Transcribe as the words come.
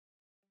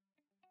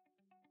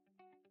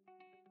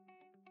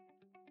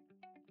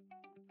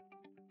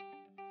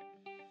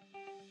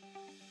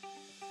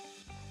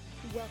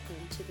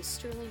Welcome to the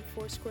Sterling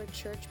Foursquare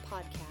Church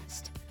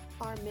podcast.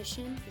 Our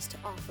mission is to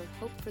offer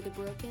hope for the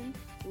broken,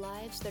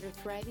 lives that are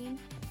thriving,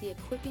 the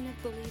equipping of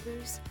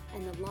believers,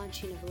 and the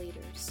launching of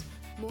leaders.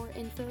 More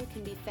info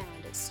can be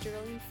found at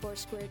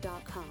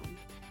sterlingfoursquare.com.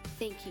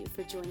 Thank you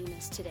for joining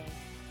us today.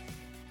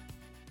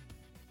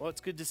 Well,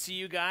 it's good to see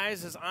you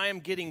guys. As I am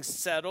getting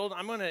settled,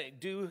 I'm going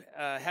to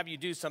have you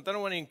do something. I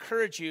want to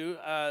encourage you,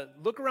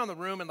 look around the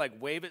room and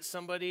wave at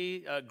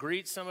somebody,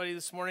 greet somebody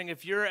this morning.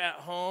 If you're at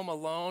home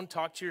alone,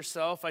 talk to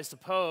yourself, I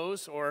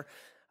suppose, or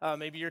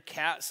maybe your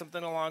cat,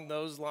 something along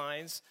those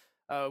lines.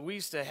 We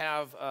used to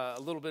have a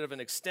little bit of an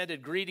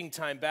extended greeting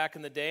time back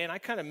in the day, and I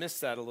kind of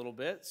miss that a little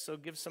bit. So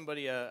give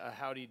somebody a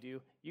howdy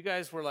do. You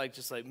guys were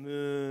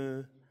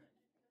man.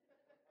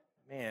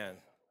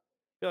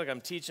 I feel like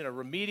I'm teaching a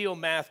remedial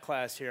math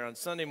class here on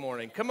Sunday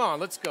morning. Come on,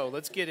 let's go.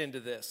 Let's get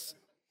into this.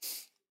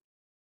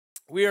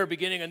 We are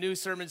beginning a new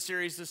sermon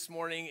series this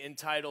morning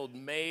entitled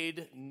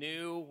Made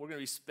New. We're going to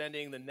be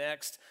spending the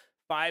next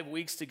 5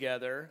 weeks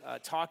together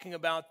talking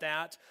about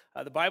that.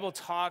 The Bible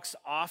talks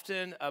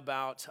often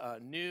about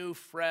new,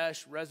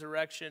 fresh,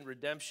 resurrection,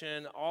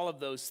 redemption, all of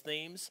those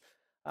themes.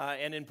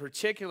 And in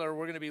particular,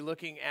 we're going to be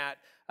looking at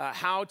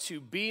how to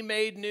be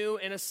made new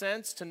in a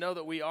sense, to know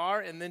that we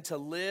are, and then to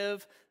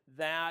live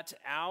that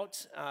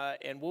out,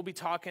 and we'll be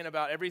talking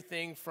about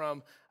everything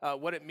from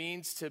what it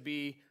means to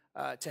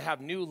have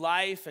new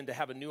life and to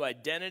have a new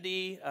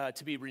identity,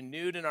 to be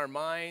renewed in our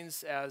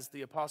minds, as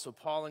the Apostle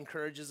Paul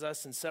encourages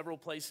us in several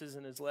places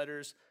in his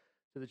letters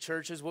to the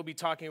churches. We'll be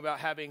talking about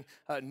having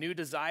new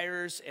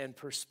desires and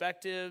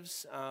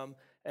perspectives,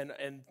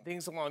 and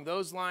things along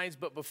those lines.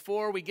 But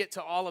before we get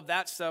to all of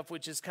that stuff,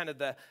 which is kind of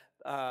the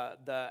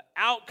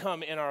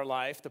outcome in our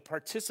life, the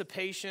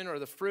participation or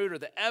the fruit or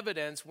the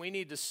evidence, we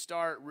need to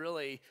start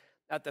really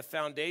at the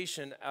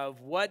foundation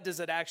of what does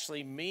it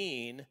actually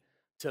mean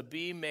to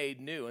be made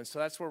new. And so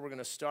that's where we're going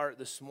to start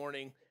this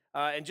morning.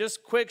 And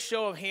just quick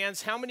show of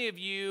hands, how many of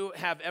you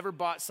have ever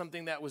bought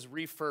something that was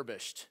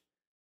refurbished?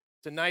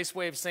 It's a nice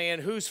way of saying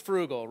who's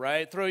frugal,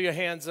 right? Throw your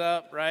hands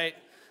up, right?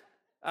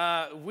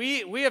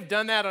 We have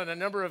done that on a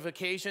number of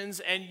occasions,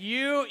 and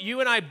you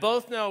and I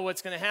both know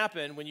what's going to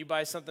happen when you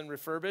buy something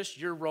refurbished.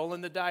 You're rolling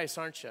the dice,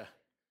 aren't you?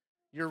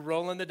 You're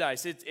rolling the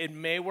dice. It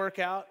may work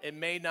out, it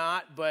may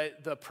not,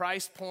 but the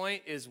price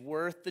point is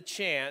worth the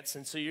chance,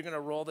 and so you're going to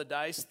roll the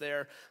dice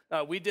there.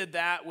 We did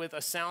that with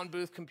a sound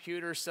booth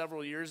computer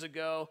several years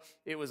ago.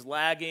 It was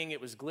lagging,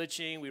 it was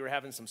glitching, we were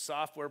having some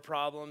software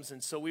problems,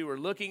 and so we were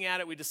looking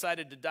at it. We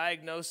decided to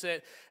diagnose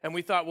it, and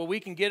we thought, well, we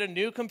can get a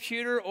new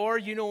computer, or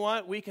you know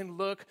what, we can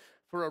look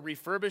for a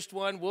refurbished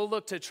one. We'll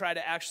look to try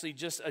to actually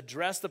just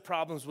address the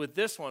problems with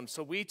this one.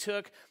 So we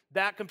took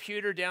that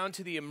computer down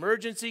to the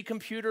emergency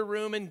computer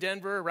room in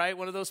Denver, right?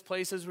 One of those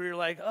places where you're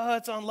like, oh,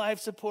 it's on life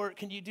support.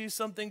 Can you do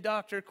something,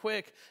 doctor,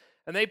 quick?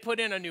 And they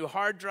put in a new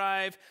hard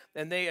drive,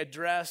 and they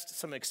addressed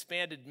some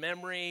expanded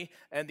memory,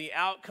 and the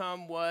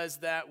outcome was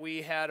that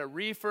we had a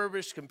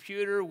refurbished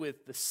computer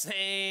with the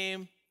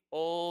same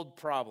old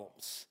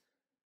problems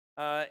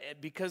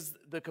because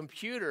the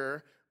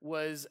computer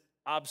was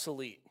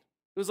obsolete.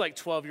 It was like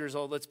 12 years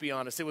old, let's be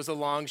honest. It was a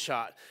long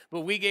shot.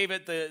 But we gave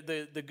it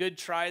the good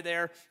try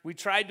there. We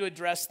tried to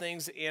address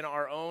things in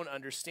our own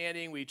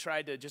understanding. We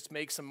tried to just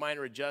make some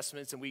minor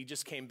adjustments, and we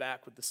just came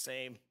back with the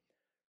same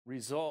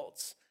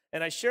results.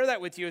 And I share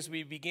that with you as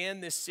we begin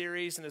this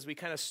series and as we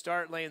kind of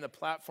start laying the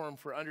platform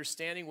for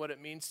understanding what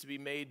it means to be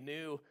made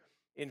new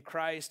in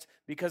Christ,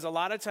 because a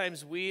lot of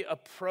times we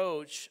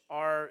approach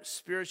our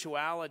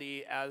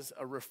spirituality as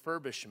a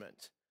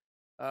refurbishment.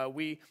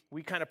 We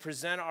kind of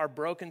present our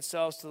broken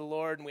selves to the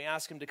Lord, and we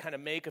ask him to kind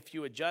of make a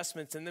few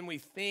adjustments, and then we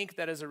think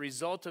that as a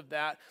result of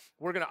that,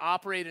 we're going to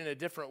operate in a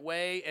different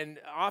way, and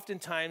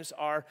oftentimes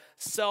our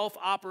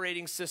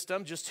self-operating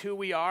system, just who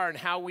we are and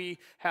how we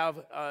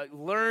have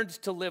learned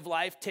to live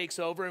life, takes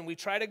over, and we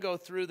try to go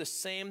through the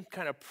same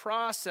kind of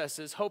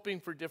processes, hoping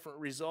for different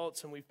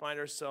results, and we find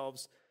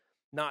ourselves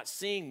not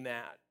seeing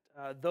that.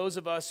 Those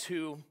of us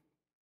who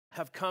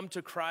have come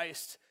to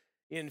Christ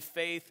in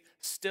faith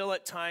still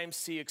at times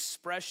see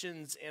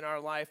expressions in our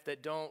life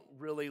that don't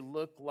really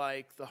look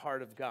like the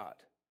heart of God,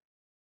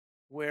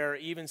 where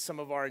even some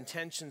of our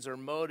intentions or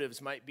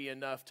motives might be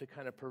enough to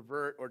kind of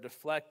pervert or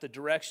deflect the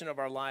direction of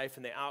our life,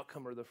 and the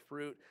outcome or the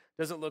fruit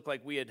doesn't look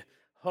like we had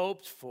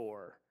hoped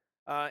for.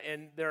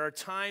 And there are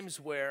times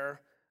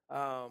where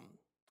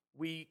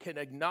we can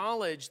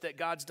acknowledge that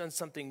God's done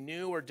something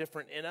new or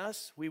different in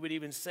us. We would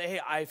even say,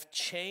 hey, I've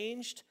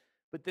changed.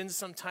 But then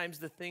sometimes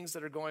the things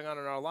that are going on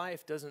in our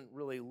life doesn't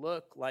really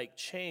look like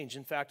change.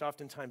 In fact,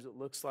 oftentimes it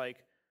looks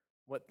like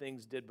what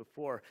things did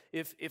before.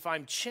 If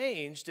I'm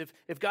changed,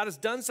 if God has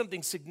done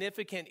something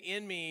significant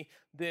in me,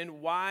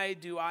 then why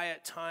do I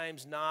at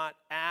times not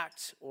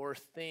act or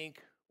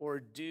think or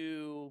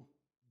do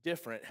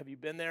different? Have you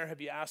been there? Have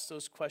you asked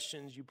those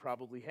questions? You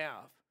probably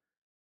have.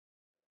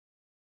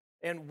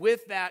 And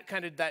with that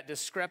kind of that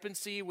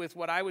discrepancy, with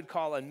what I would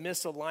call a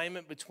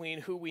misalignment between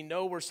who we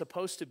know we're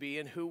supposed to be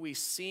and who we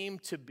seem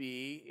to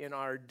be in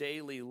our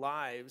daily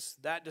lives,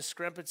 that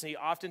discrepancy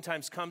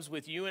oftentimes comes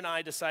with you and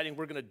I deciding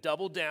we're going to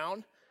double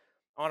down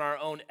on our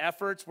own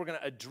efforts. We're going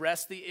to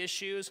address the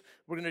issues.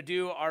 We're going to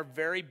do our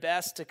very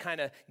best to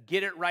kind of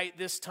get it right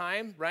this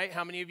time, right?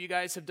 How many of you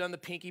guys have done the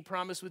pinky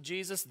promise with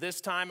Jesus?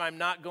 This time I'm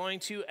not going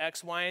to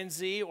X, Y, and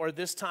Z, or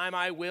this time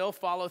I will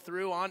follow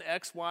through on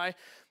X, Y,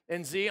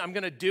 and Z. I'm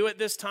going to do it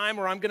this time,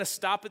 or I'm going to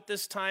stop it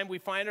this time. We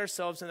find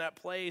ourselves in that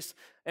place,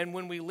 and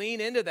when we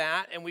lean into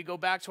that and we go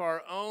back to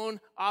our own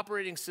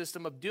operating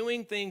system of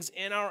doing things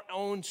in our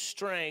own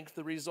strength,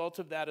 the result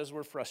of that is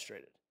we're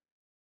frustrated.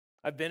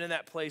 I've been in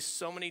that place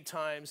so many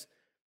times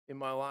in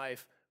my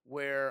life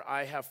where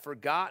I have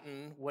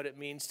forgotten what it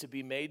means to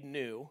be made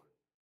new,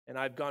 and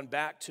I've gone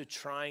back to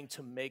trying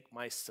to make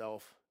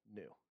myself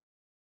new.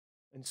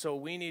 And so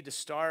we need to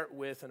start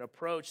with an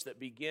approach that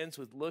begins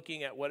with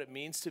looking at what it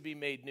means to be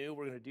made new.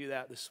 We're going to do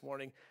that this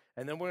morning,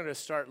 and then we're going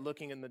to start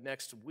looking in the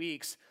next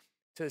weeks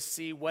to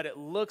see what it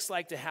looks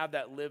like to have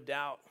that lived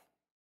out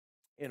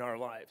in our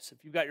lives.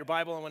 If you've got your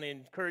Bible, I want to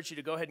encourage you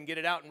to go ahead and get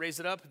it out and raise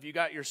it up. If you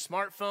got your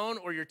smartphone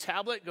or your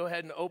tablet, go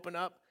ahead and open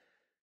up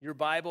your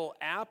Bible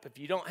app. If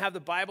you don't have the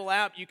Bible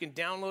app, you can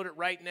download it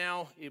right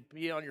now. It'll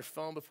be on your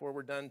phone before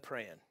we're done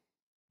praying.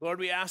 Lord,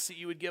 we ask that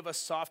you would give us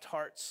soft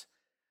hearts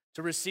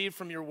to receive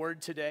from your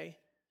word today.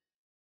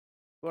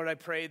 Lord, I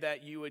pray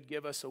that you would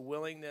give us a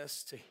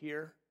willingness to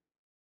hear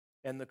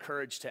and the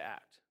courage to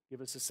act.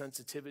 Give us a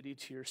sensitivity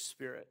to your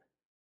spirit.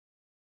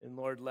 And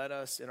Lord, let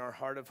us, in our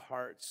heart of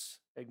hearts,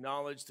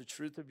 acknowledge the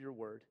truth of your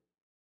word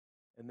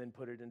and then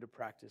put it into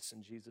practice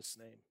in Jesus'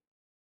 name.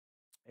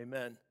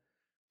 Amen.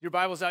 Your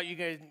Bible's out. You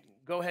can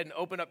go ahead and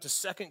open up to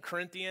 2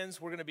 Corinthians.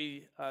 We're going to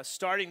be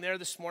starting there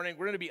this morning.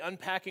 We're going to be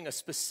unpacking a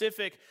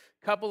specific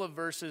couple of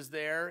verses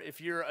there. If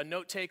you're a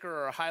note taker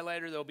or a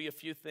highlighter, there'll be a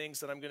few things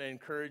that I'm going to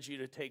encourage you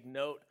to take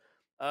note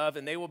of,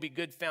 and they will be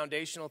good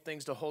foundational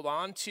things to hold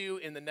on to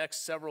in the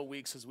next several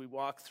weeks as we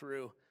walk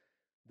through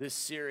this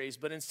series.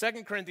 But in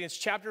 2 Corinthians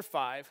chapter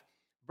 5,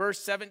 verse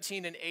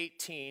 17 and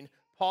 18,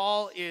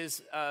 Paul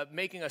is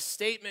making a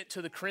statement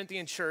to the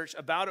Corinthian church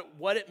about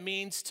what it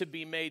means to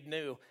be made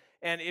new.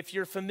 And if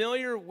you're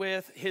familiar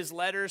with his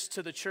letters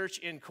to the church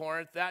in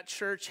Corinth, that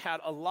church had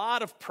a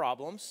lot of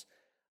problems,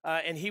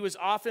 and he was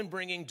often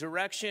bringing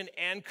direction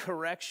and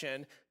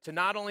correction to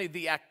not only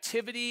the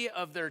activity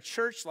of their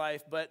church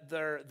life, but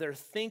their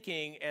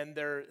thinking and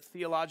their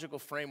theological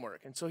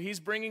framework. And so he's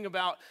bringing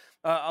about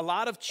a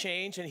lot of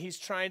change, and he's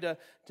trying to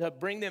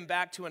bring them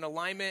back to an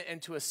alignment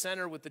and to a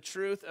center with the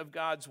truth of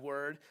God's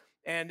word.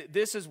 And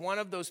this is one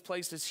of those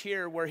places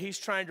here where he's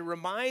trying to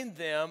remind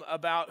them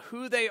about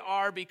who they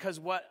are because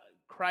what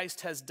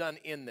Christ has done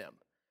in them.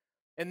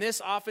 And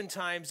this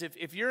oftentimes,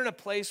 if you're in a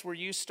place where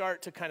you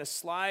start to kind of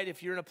slide,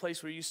 if you're in a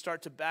place where you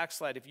start to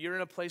backslide, if you're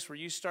in a place where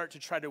you start to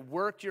try to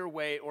work your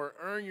way or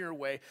earn your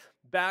way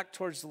back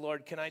towards the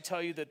Lord, can I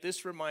tell you that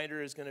this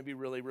reminder is going to be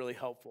really, really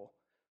helpful.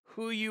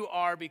 Who you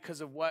are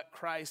because of what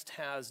Christ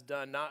has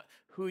done, not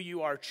who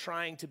you are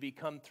trying to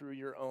become through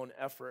your own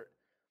effort.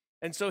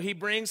 And so he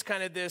brings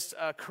kind of this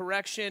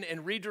correction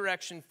and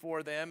redirection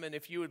for them. And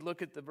if you would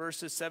look at the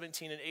verses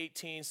 17 and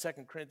 18, 2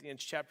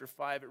 Corinthians chapter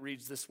 5, it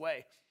reads this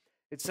way.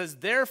 It says,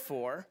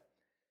 therefore,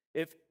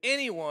 if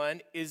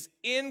anyone is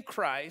in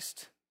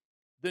Christ,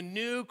 the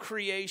new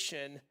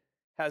creation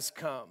has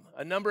come.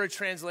 A number of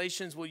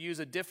translations will use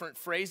a different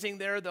phrasing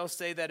there. They'll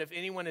say that if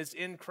anyone is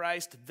in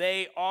Christ,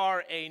 they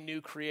are a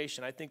new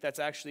creation. I think that's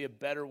actually a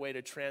better way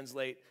to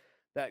translate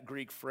that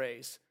Greek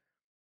phrase.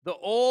 The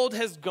old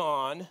has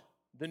gone.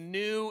 The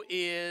new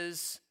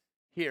is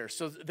here.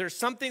 So there's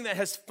something that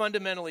has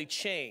fundamentally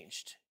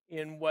changed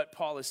in what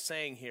Paul is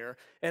saying here.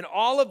 And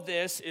all of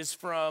this is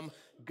from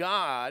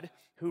God,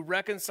 who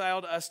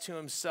reconciled us to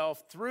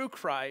himself through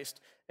Christ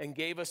and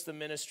gave us the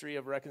ministry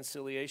of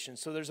reconciliation.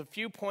 So there's a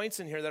few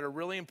points in here that are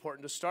really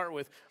important to start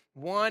with.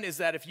 One is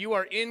that if you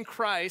are in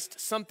Christ,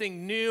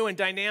 something new and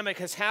dynamic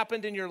has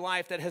happened in your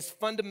life that has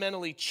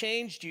fundamentally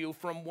changed you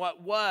from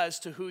what was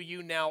to who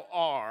you now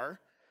are.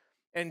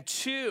 And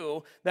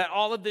two, that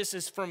all of this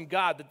is from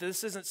God, that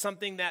this isn't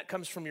something that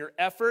comes from your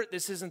effort.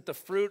 This isn't the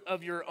fruit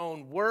of your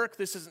own work.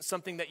 This isn't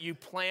something that you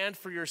planned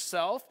for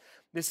yourself.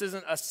 This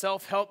isn't a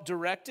self-help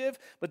directive,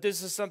 but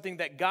this is something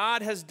that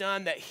God has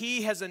done, that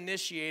he has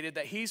initiated,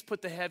 that he's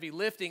put the heavy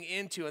lifting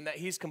into, and that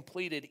he's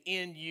completed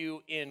in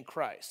you in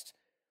Christ.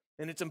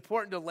 And it's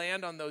important to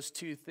land on those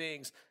two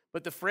things.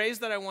 But the phrase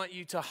that I want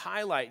you to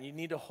highlight, and you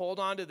need to hold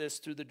on to this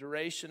through the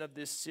duration of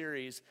this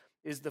series,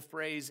 is the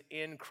phrase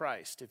in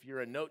Christ. If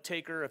you're a note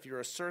taker, if you're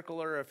a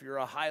circler, if you're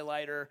a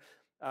highlighter,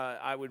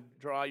 I would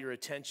draw your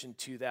attention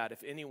to that.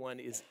 If anyone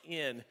is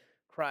in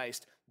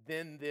Christ,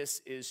 then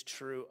this is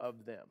true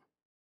of them.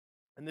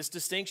 And this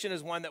distinction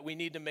is one that we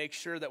need to make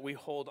sure that we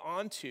hold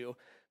on to,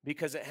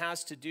 because it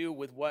has to do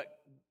with what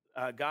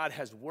God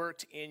has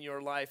worked in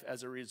your life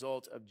as a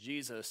result of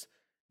Jesus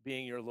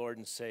being your Lord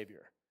and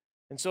Savior.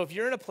 And so if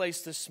you're in a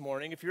place this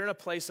morning, if you're in a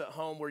place at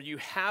home where you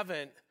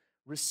haven't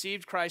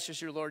received Christ as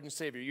your Lord and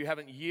Savior, you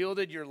haven't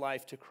yielded your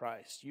life to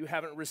Christ, you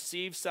haven't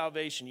received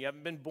salvation, you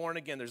haven't been born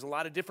again. There's a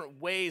lot of different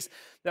ways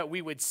that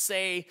we would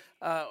say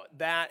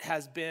that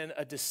has been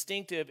a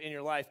distinctive in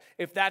your life.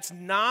 If that's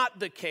not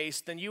the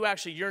case, then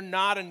you're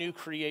not a new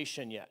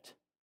creation yet.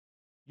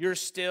 You're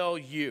still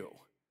you.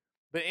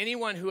 But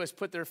anyone who has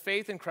put their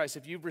faith in Christ,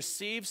 if you've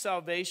received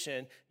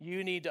salvation,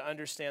 you need to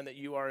understand that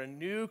you are a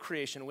new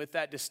creation. With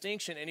that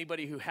distinction,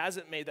 anybody who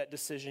hasn't made that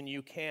decision,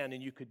 you can,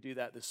 and you could do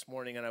that this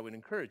morning, and I would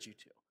encourage you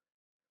to.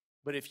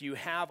 But if you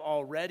have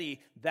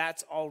already,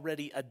 that's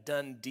already a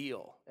done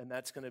deal, and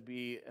that's going to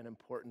be an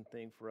important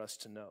thing for us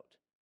to note.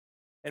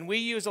 And we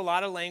use a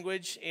lot of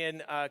language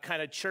in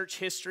kind of church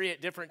history at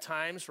different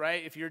times,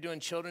 right? If you're doing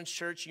children's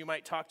church, you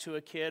might talk to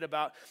a kid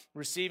about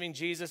receiving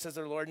Jesus as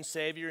their Lord and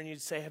Savior, and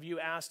you'd say, have you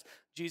asked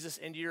Jesus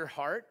into your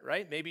heart,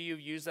 right? Maybe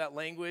you've used that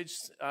language.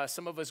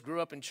 Some of us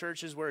grew up in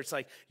churches where it's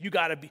like, you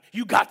got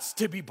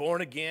to be born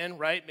again,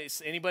 right?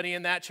 Anybody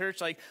in that church?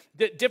 Like,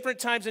 different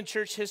times in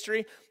church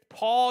history,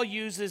 Paul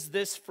uses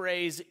this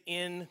phrase,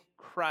 in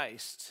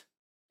Christ,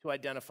 to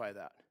identify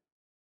that.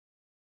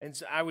 And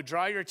so I would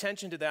draw your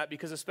attention to that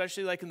because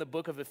especially like in the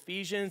book of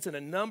Ephesians and a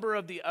number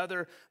of the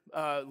other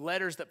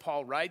letters that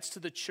Paul writes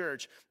to the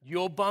church,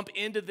 you'll bump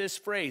into this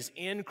phrase,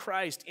 in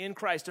Christ, in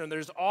Christ. And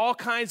there's all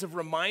kinds of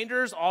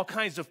reminders, all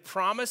kinds of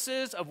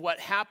promises of what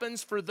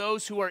happens for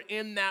those who are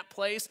in that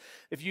place.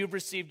 If you've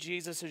received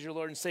Jesus as your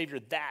Lord and Savior,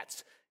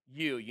 that's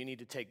you. You need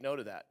to take note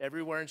of that.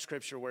 Everywhere in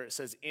Scripture where it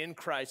says, in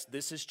Christ,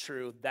 this is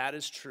true, that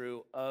is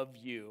true of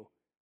you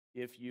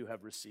if you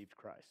have received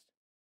Christ.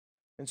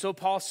 And so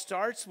Paul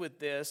starts with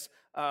this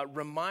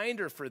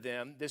reminder for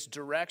them, this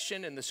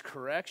direction and this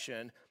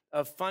correction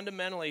of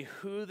fundamentally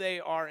who they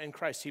are in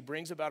Christ. He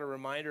brings about a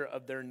reminder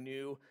of their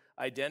new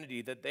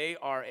identity, that they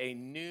are a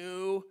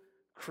new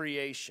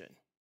creation.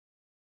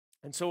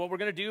 And so what we're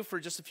going to do for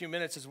just a few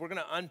minutes is we're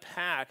going to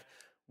unpack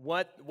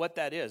what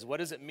that is. What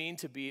does it mean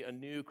to be a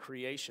new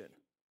creation?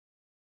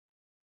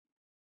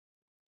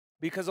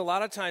 Because a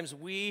lot of times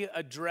we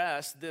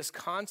address this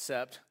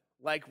concept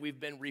like we've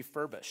been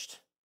refurbished.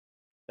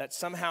 That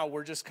somehow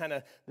we're just kind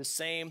of the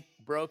same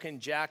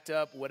broken, jacked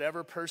up,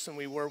 whatever person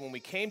we were when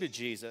we came to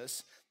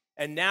Jesus,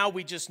 and now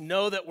we just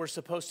know that we're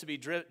supposed to be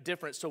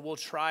different, so we'll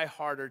try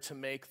harder to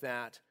make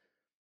that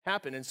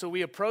happen. And so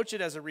we approach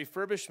it as a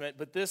refurbishment,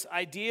 but this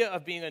idea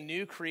of being a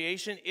new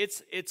creation,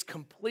 it's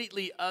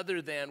completely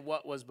other than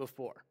what was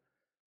before.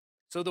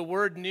 So the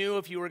word new,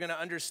 if you were going to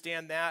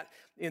understand that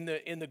in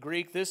the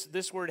Greek,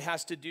 this word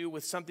has to do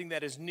with something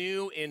that is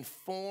new in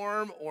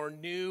form or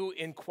new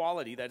in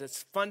quality, that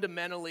it's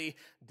fundamentally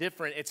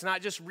different. It's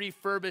not just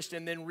refurbished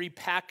and then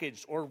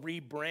repackaged or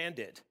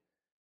rebranded.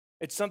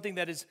 It's something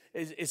that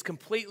is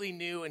completely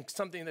new and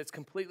something that's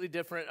completely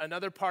different.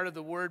 Another part of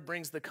the word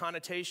brings the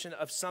connotation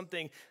of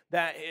something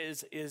that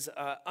is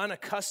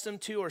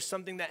unaccustomed to or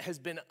something that has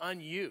been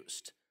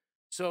unused.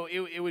 So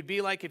it would be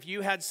like if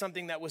you had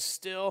something that was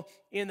still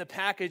in the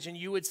package and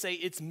you would say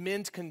it's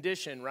mint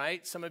condition,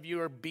 right? Some of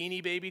you are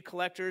Beanie Baby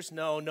collectors.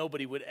 No,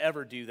 nobody would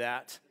ever do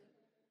that.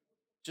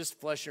 Just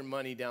flush your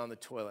money down the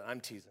toilet. I'm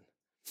teasing.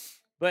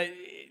 But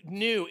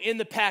new, in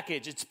the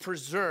package, it's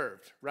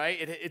preserved, right?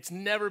 It's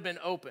never been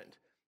opened.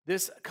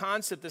 This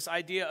concept, this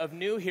idea of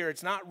new here,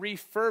 it's not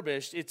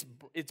refurbished,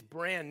 it's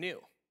brand new.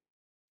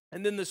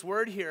 And then this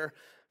word here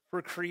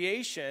for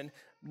creation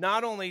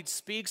not only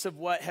speaks of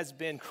what has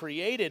been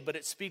created, but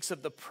it speaks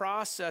of the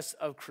process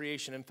of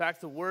creation. In fact,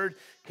 the word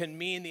can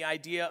mean the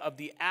idea of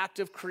the act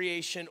of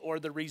creation or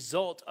the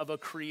result of a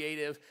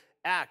creative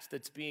act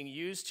that's being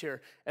used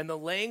here. And the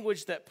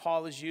language that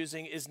Paul is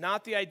using is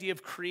not the idea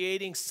of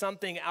creating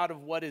something out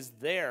of what is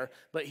there,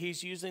 but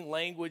he's using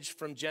language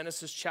from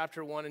Genesis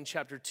chapter 1 and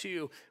chapter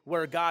 2,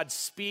 where God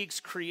speaks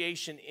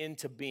creation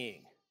into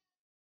being.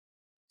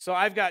 So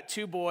I've got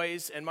two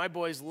boys, and my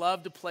boys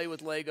love to play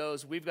with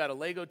Legos. We've got a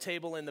Lego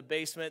table in the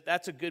basement.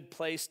 That's a good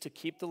place to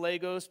keep the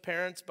Legos,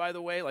 parents, by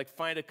the way. Like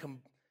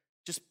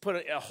just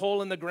put a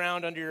hole in the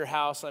ground under your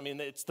house. I mean,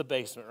 it's the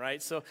basement,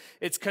 right? So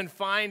it's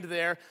confined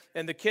there,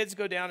 and the kids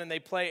go down and they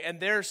play, and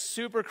they're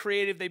super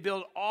creative. They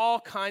build all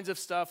kinds of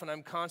stuff, and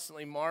I'm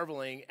constantly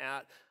marveling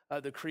at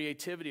the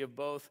creativity of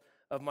both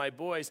of my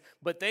boys.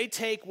 But they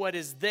take what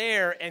is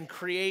there and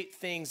create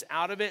things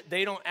out of it.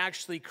 They don't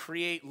actually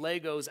create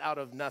Legos out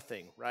of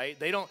nothing, right?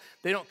 They don't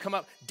come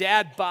up.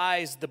 Dad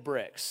buys the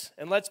bricks.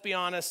 And let's be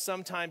honest,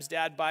 sometimes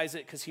Dad buys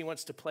it because he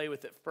wants to play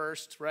with it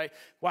first, right?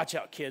 Watch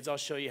out, kids. I'll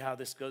show you how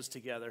this goes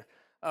together.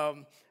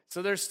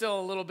 So there's still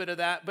a little bit of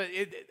that, but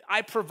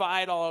I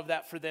provide all of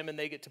that for them, and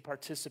they get to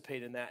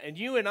participate in that. And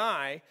you and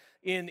I,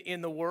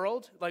 in the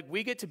world, like,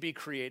 we get to be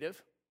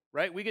creative,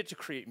 right? We get to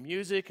create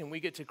music, and we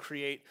get to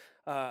create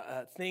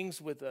things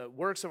with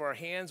works of our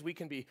hands. We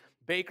can be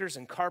bakers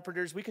and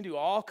carpenters. We can do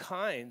all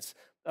kinds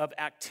of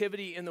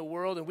activity in the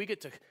world, and we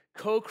get to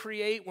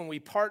co-create when we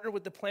partner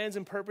with the plans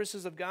and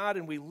purposes of God,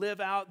 and we live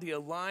out the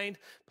aligned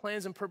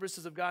plans and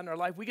purposes of God in our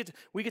life. We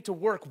get to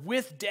work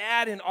with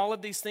Dad in all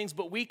of these things,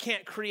 but we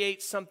can't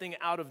create something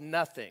out of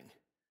nothing.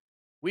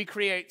 We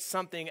create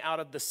something out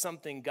of the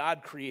something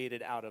God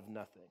created out of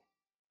nothing.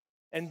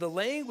 And the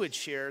language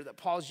here that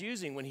Paul's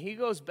using when he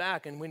goes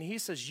back and when he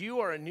says you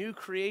are a new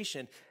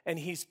creation, and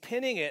he's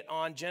pinning it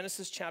on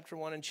Genesis chapter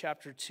 1 and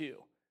chapter 2.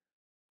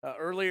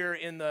 Earlier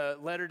in the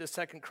letter to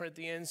 2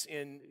 Corinthians,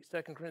 in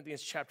 2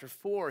 Corinthians chapter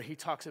 4, he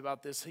talks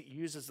about this. He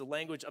uses the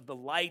language of the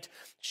light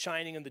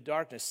shining in the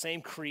darkness,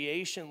 same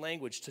creation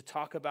language to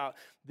talk about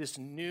this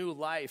new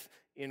life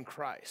in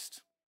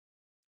Christ.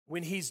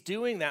 When he's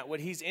doing that, what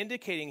he's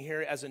indicating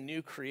here as a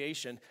new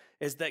creation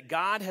is that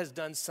God has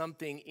done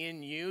something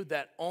in you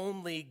that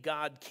only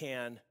God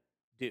can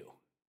do.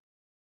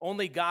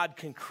 Only God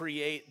can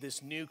create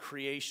this new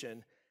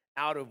creation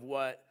out of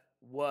what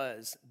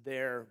was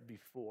there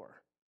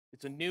before.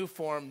 It's a new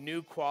form,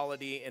 new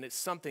quality, and it's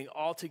something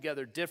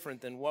altogether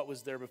different than what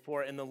was there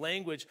before. And the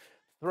language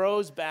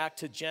throws back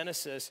to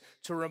Genesis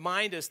to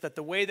remind us that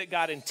the way that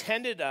God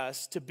intended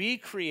us to be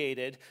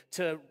created,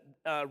 to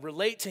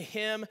relate to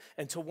him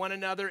and to one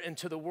another and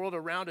to the world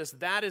around us,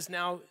 that is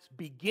now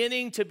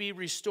beginning to be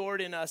restored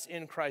in us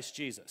in Christ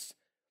Jesus.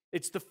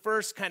 It's the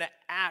first kind of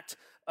act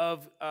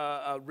of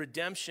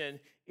redemption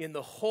in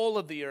the whole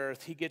of the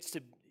earth. He gets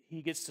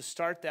to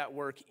start that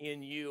work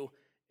in you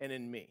and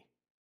in me.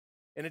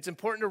 And it's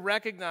important to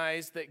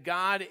recognize that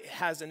God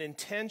has an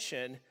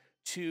intention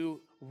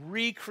to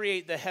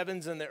recreate the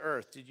heavens and the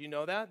earth. Did you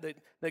know that?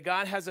 That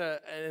God has an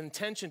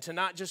intention to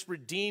not just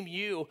redeem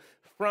you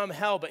from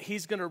hell, but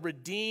he's going to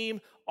redeem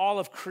all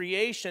of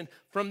creation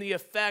from the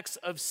effects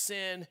of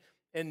sin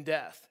and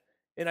death.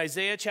 In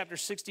Isaiah chapter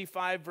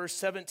 65, verse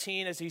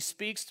 17, as he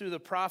speaks through the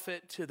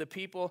prophet to the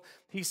people,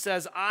 he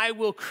says, I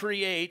will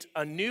create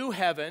a new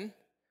heaven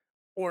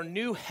or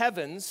new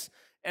heavens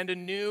and a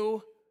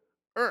new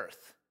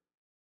earth.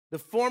 The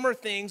former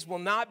things will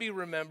not be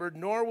remembered,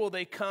 nor will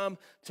they come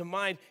to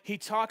mind. He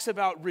talks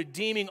about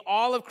redeeming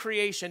all of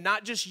creation,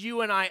 not just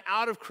you and I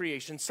out of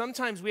creation.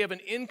 Sometimes we have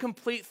an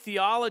incomplete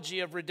theology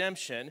of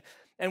redemption,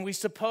 and we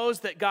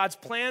suppose that God's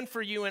plan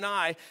for you and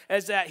I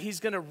is that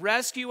he's going to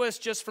rescue us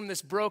just from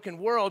this broken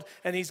world,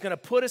 and he's going to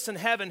put us in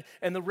heaven,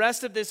 and the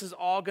rest of this is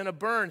all going to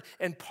burn.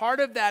 And part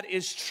of that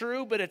is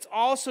true, but it's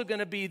also going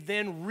to be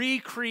then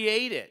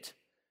recreated.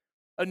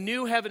 A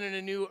new heaven and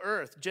a new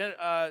earth.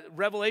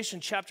 Revelation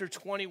chapter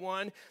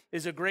 21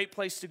 is a great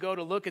place to go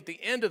to look at the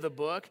end of the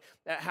book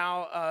at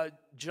how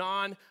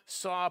John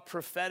saw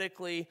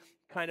prophetically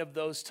kind of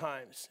those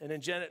times. And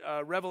in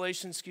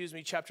Revelation,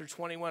 chapter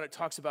 21, it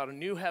talks about a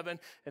new heaven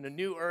and a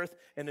new earth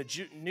and a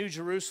new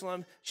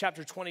Jerusalem.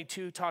 Chapter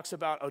 22 talks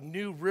about a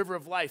new river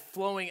of life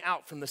flowing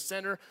out from the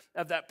center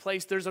of that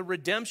place. There's a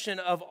redemption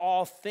of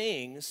all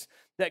things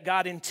that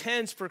God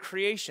intends for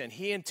creation.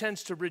 He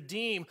intends to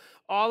redeem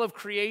all of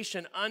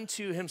creation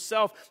unto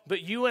himself,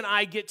 but you and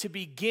I get to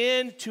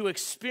begin to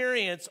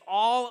experience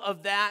all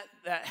of that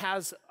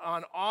has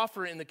on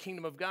offer in the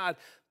kingdom of God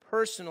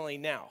personally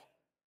now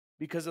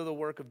because of the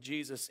work of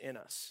Jesus in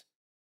us.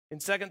 In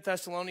 2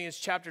 Thessalonians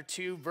chapter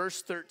 2,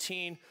 verse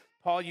 13,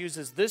 Paul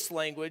uses this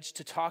language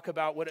to talk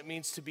about what it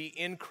means to be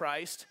in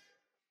Christ.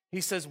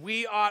 He says,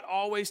 we ought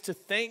always to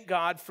thank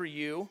God for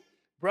you,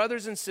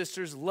 brothers and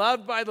sisters,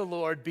 loved by the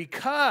Lord,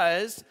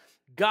 because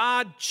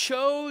God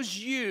chose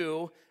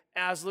you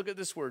as, look at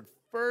this word,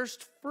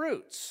 first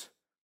fruits,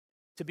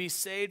 to be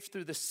saved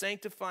through the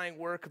sanctifying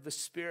work of the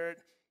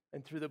Spirit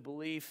and through the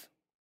belief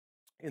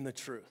in the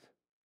truth.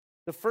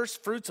 The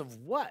first fruits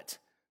of what?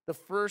 The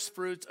first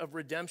fruits of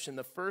redemption,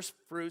 the first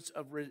fruits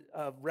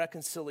of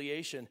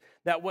reconciliation.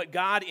 That what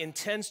God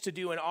intends to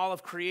do in all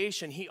of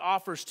creation, he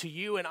offers to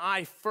you and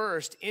I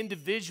first,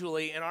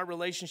 individually, in our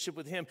relationship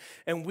with him.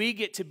 And we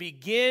get to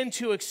begin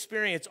to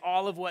experience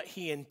all of what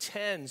he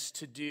intends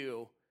to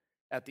do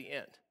at the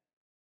end.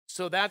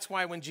 So that's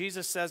why when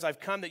Jesus says, I've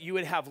come that you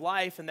would have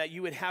life and that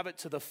you would have it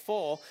to the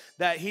full,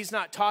 that he's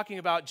not talking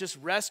about just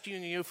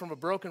rescuing you from a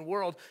broken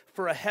world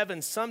for a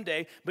heaven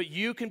someday, but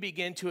you can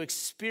begin to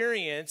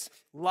experience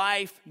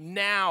life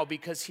now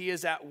because he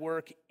is at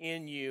work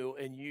in you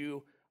and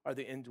you are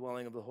the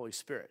indwelling of the Holy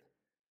Spirit.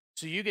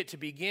 So you get to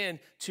begin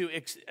to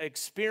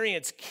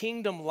experience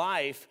kingdom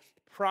life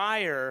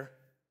prior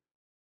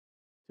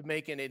to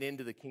making it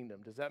into the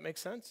kingdom. Does that make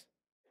sense?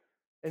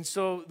 And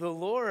so the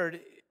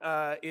Lord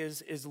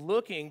is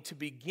looking to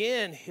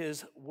begin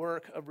his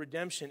work of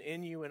redemption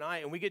in you and I,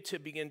 and we get to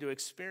begin to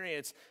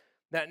experience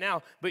that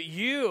now. But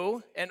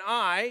you and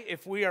I,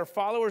 if we are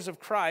followers of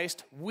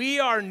Christ, we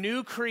are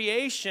new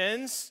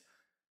creations,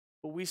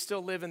 but we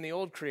still live in the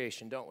old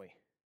creation, don't we?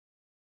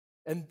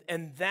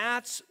 And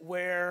that's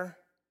where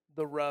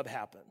the rub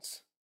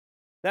happens.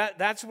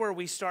 That's where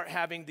we start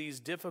having these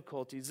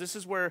difficulties. This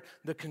is where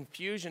the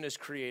confusion is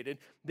created.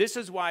 This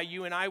is why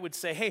you and I would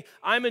say, hey,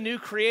 I'm a new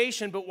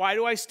creation, but why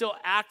do I still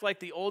act like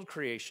the old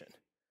creation?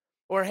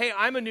 Or, hey,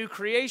 I'm a new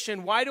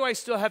creation, why do I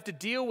still have to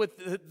deal with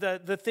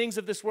the things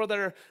of this world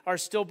that are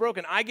still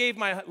broken? I gave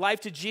my life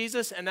to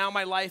Jesus, and now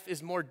my life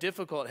is more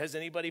difficult. Has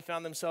anybody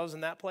found themselves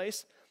in that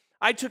place?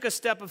 I took a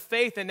step of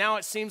faith and now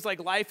it seems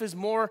like life is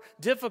more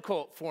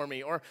difficult for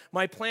me, or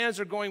my plans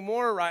are going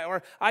more awry,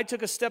 or I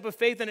took a step of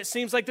faith and it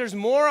seems like there's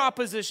more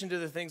opposition to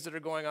the things that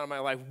are going on in my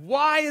life.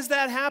 Why is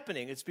that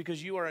happening? It's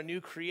because you are a new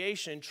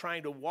creation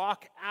trying to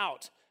walk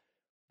out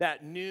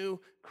that new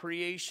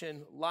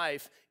creation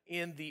life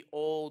in the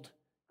old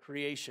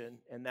creation,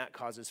 and that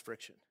causes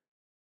friction.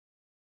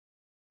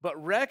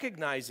 But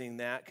recognizing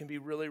that can be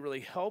really,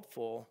 really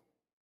helpful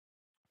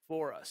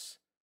for us.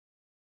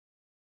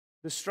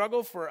 The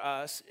struggle for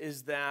us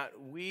is that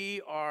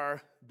we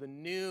are the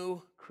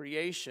new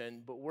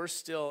creation, but we're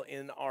still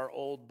in our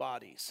old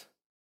bodies,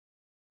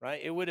 right?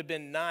 It would have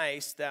been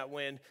nice that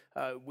when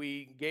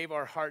we gave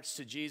our hearts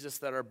to Jesus,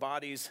 that our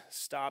bodies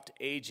stopped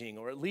aging,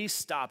 or at least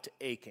stopped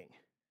aching,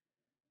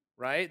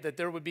 right? That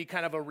there would be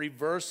kind of a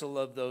reversal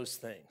of those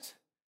things.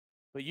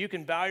 But you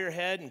can bow your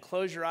head and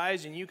close your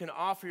eyes, and you can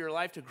offer your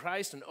life to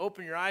Christ and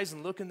open your eyes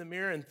and look in the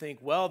mirror and think,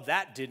 well,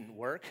 that didn't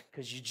work,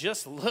 because you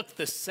just look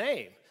the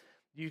same.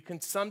 You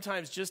can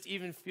sometimes just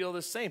even feel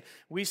the same.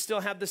 We still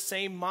have the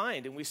same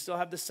mind and we still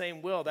have the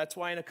same will. That's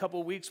why in a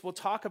couple of weeks we'll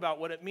talk about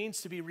what it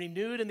means to be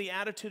renewed in the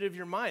attitude of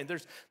your mind.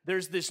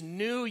 There's this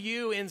new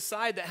you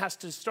inside that has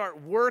to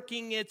start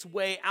working its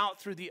way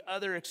out through the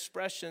other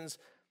expressions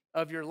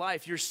of your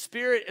life. Your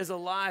spirit is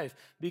alive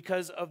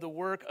because of the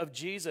work of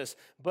Jesus,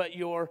 but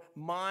your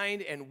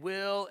mind and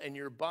will and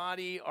your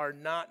body are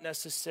not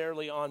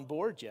necessarily on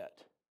board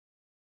yet.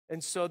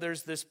 And so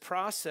there's this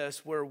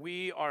process where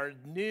we are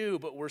new,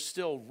 but we're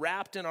still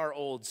wrapped in our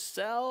old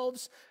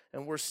selves,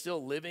 and we're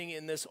still living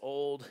in this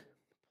old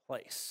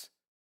place.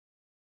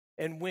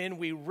 And when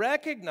we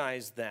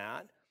recognize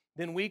that,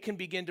 then we can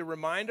begin to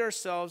remind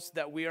ourselves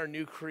that we are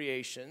new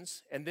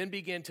creations, and then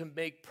begin to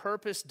make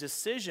purpose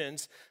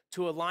decisions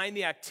to align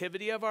the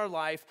activity of our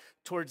life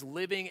towards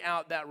living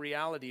out that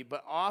reality.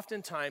 But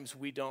oftentimes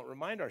we don't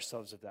remind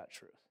ourselves of that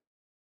truth,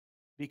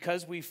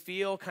 because we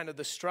feel kind of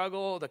the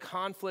struggle, the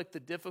conflict, the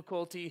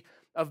difficulty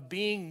of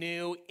being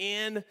new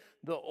in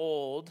the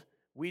old.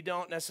 We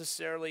don't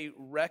necessarily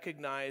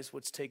recognize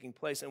what's taking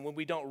place. And when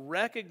we don't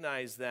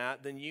recognize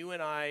that, then you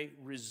and I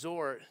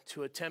resort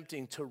to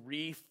attempting to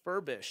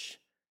refurbish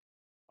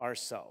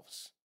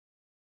ourselves.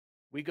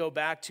 We go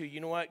back to, you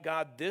know what,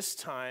 God, this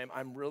time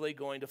I'm really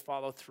going to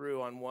follow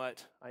through on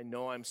what I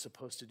know I'm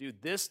supposed to do.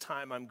 This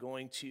time I'm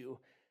going to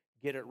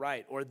get it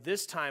right. Or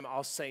this time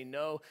I'll say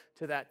no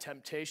to that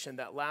temptation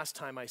that last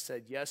time I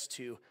said yes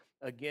to.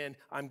 Again,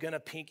 I'm going to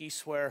pinky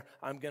swear.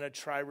 I'm going to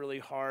try really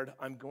hard.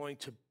 I'm going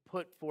to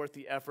put forth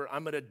the effort.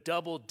 I'm going to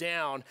double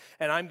down,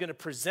 and I'm going to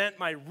present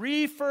my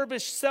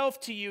refurbished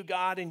self to you,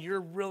 God, and you're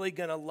really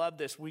going to love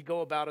this. We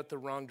go about it the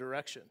wrong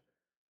direction.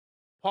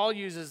 Paul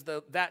uses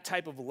that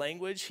type of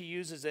language. He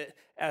uses it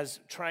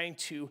as trying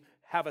to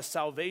have a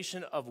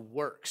salvation of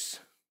works.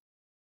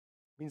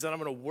 It means that I'm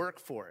going to work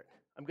for it.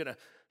 I'm going to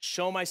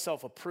show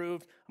myself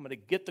approved. I'm going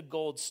to get the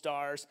gold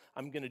stars.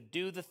 I'm going to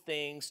do the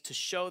things to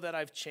show that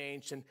I've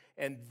changed,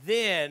 and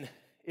then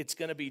it's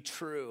going to be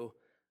true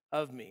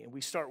of me. And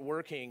we start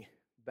working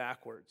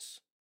backwards.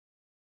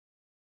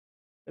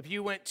 If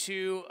you went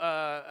to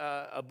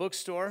a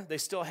bookstore, they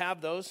still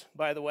have those,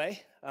 by the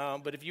way,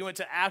 but if you went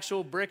to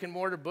actual brick and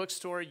mortar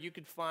bookstore, you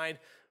could find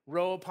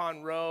row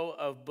upon row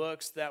of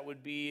books that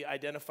would be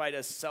identified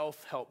as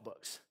self-help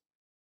books.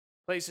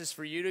 Places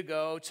for you to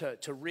go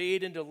to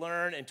read and to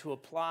learn and to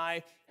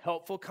apply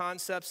helpful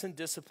concepts and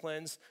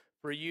disciplines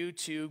for you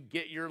to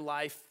get your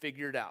life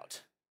figured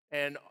out.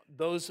 And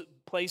those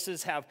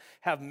places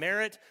have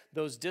merit.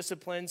 Those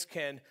disciplines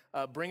can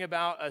bring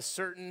about a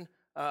certain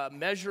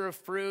measure of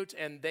fruit,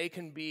 and they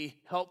can be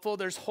helpful.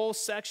 There's whole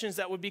sections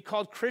that would be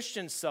called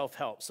Christian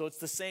self-help. So it's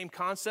the same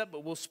concept,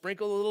 but we'll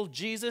sprinkle a little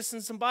Jesus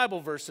and some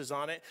Bible verses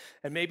on it,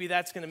 and maybe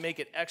that's going to make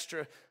it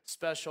extra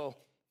special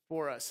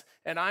for us.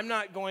 And I'm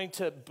not going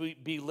to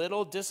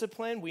belittle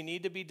discipline. We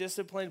need to be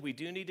disciplined. We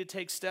do need to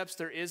take steps.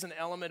 There is an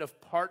element of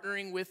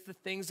partnering with the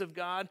things of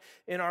God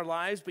in our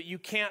lives, but you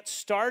can't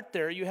start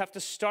there. You have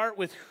to start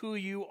with who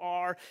you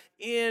are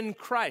in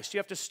Christ. You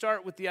have to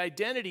start with the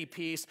identity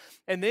piece,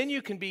 and then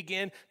you can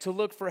begin to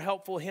look for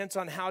helpful hints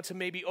on how to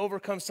maybe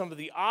overcome some of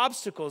the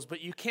obstacles,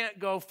 but you can't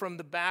go from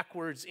the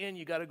backwards in.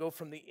 You got to go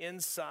from the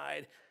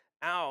inside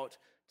out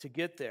to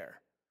get there.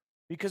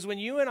 Because when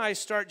you and I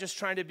start just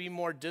trying to be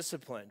more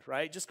disciplined,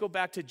 right? Just go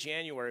back to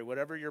January,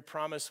 whatever your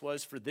promise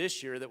was for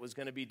this year that was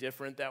going to be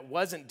different, that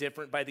wasn't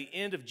different by the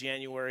end of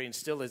January and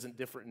still isn't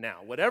different now.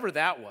 Whatever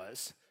that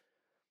was.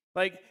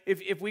 Like,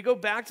 if we go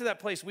back to that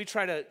place, we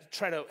try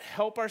to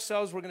help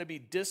ourselves, we're going to be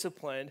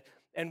disciplined.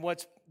 And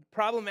what's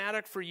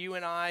problematic for you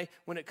and I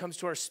when it comes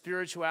to our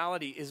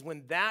spirituality is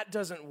when that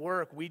doesn't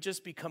work, we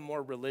just become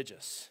more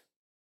religious.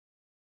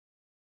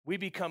 We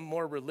become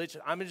more religious.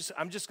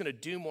 I'm just going to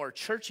do more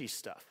churchy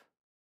stuff.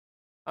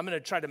 I'm going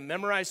to try to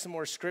memorize some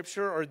more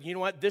scripture, or you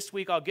know what, this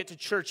week I'll get to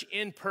church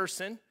in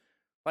person.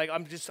 Like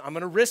I'm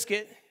going to risk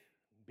it,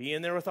 be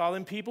in there with all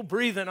them people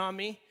breathing on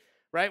me,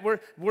 right?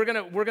 We're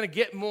going to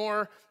get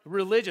more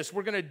religious.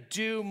 We're going to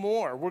do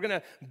more. We're going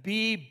to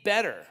be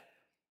better.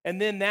 And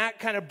then that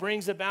kind of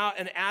brings about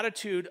an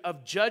attitude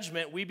of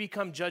judgment. We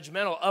become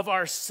judgmental of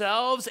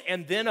ourselves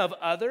and then of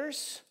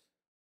others.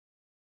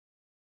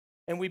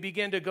 And we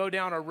begin to go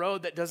down a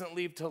road that doesn't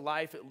lead to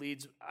life. It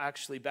leads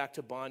actually back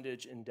to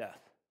bondage and death.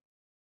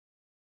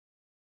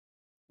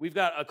 We've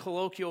got a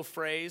colloquial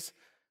phrase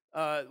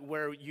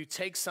where you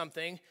take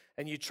something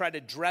and you try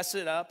to dress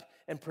it up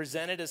and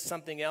present it as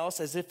something else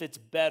as if it's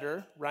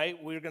better,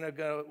 right? We're gonna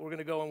go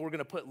and we're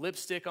gonna put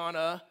lipstick on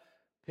a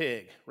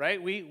pig,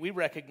 right? We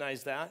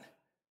recognize that.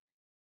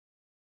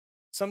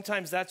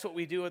 Sometimes that's what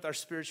we do with our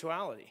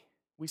spirituality.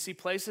 We see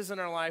places in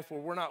our life where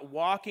we're not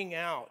walking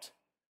out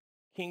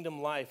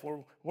kingdom life, where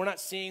we're not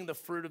seeing the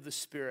fruit of the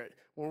Spirit,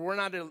 where we're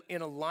not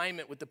in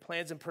alignment with the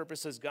plans and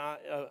purposes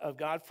of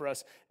God for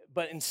us.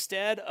 But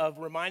instead of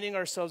reminding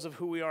ourselves of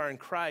who we are in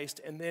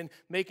Christ and then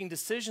making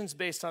decisions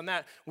based on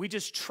that, we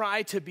just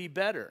try to be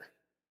better.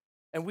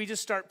 And we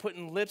just start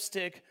putting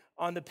lipstick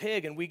on the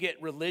pig, and we get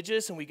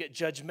religious, and we get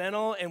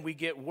judgmental, and we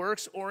get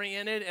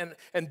works-oriented,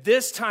 and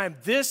this time,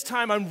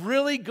 I'm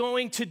really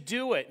going to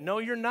do it. No,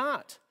 you're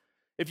not.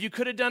 If you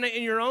could have done it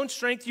in your own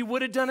strength, you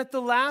would have done it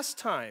the last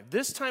time.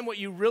 This time, what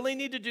you really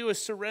need to do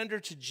is surrender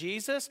to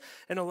Jesus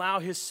and allow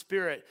His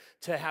Spirit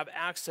to have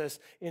access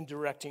in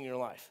directing your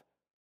life.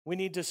 We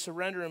need to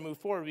surrender and move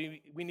forward.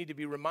 We need to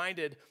be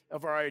reminded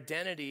of our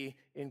identity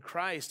in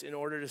Christ in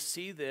order to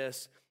see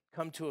this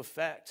come to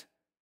effect.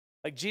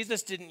 Like,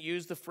 Jesus didn't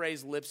use the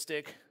phrase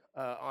lipstick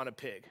on a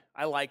pig.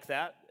 I like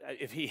that.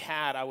 If He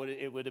had,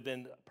 it would have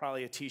been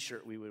probably a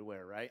t-shirt we would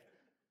wear, right?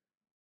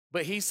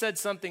 But He said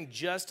something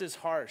just as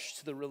harsh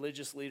to the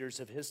religious leaders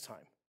of His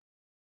time.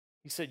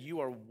 He said,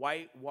 "You are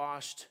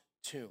whitewashed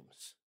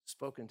tombs,"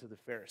 spoken to the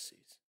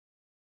Pharisees.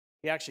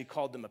 He actually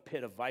called them a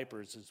pit of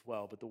vipers as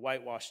well, but the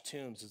whitewashed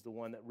tombs is the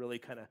one that really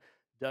kind of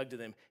dug to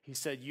them. He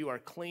said, "You are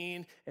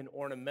clean and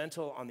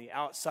ornamental on the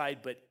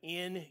outside, but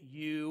in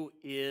you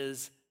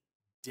is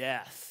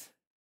death."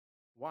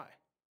 Why?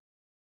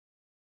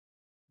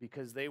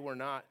 Because they were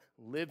not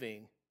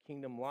living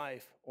kingdom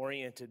life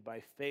oriented by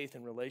faith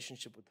and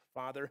relationship with the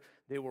Father.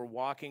 They were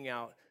walking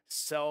out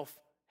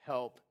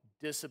self-help,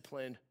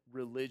 disciplined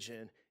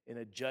religion in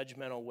a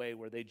judgmental way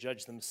where they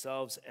judged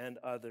themselves and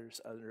others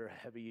under a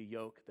heavy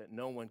yoke that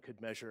no one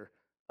could measure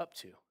up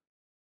to.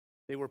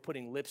 They were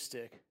putting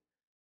lipstick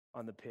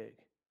on the pig.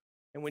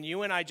 And when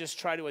you and I just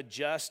try to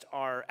adjust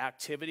our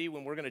activity,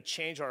 when we're going to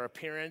change our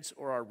appearance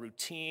or our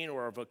routine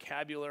or our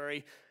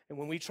vocabulary, and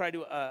when we try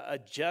to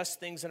adjust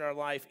things in our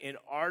life in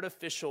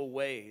artificial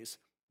ways,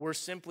 we're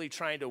simply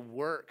trying to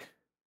work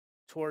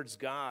towards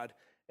God,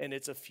 and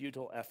it's a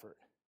futile effort.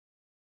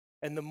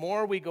 And the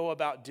more we go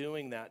about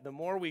doing that, the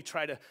more we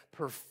try to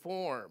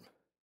perform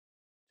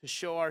to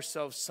show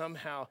ourselves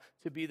somehow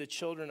to be the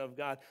children of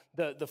God,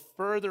 the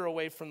further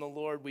away from the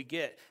Lord we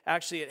get.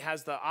 Actually, it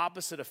has the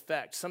opposite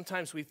effect.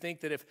 Sometimes we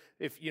think that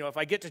if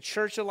I get to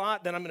church a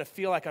lot, then I'm going to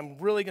feel like I'm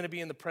really going to be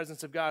in the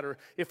presence of God. Or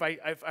if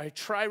I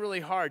try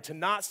really hard to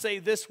not say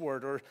this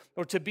word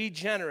or to be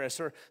generous,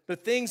 or the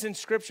things in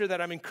Scripture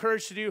that I'm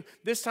encouraged to do,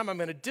 this time I'm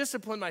going to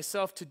discipline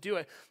myself to do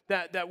it.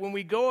 That when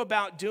we go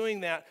about doing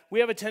that, we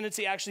have a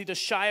tendency actually to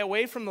shy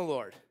away from the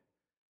Lord.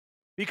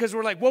 Because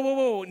we're like,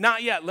 whoa,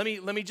 not yet. Let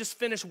me just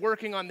finish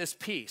working on this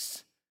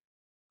piece.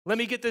 Let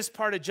me get this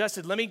part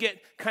adjusted. Let me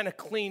get kind of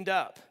cleaned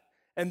up.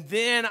 And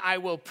then I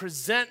will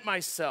present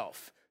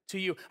myself to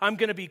you. I'm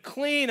going to be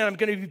clean, and I'm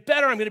going to be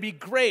better. I'm going to be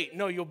great.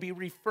 No, you'll be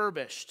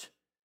refurbished.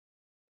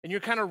 And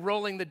you're kind of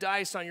rolling the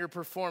dice on your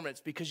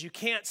performance because you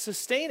can't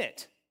sustain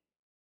it.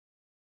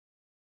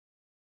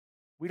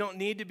 We don't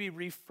need to be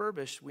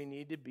refurbished. We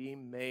need to be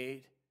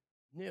made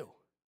new.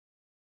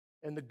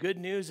 And the good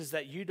news is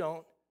that you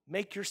don't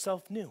make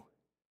yourself new.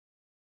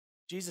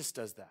 Jesus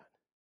does that.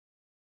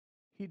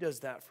 He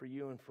does that for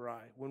you and for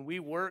I. When we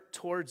work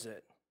towards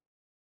it,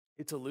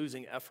 it's a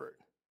losing effort.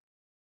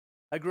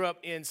 I grew up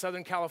in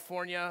Southern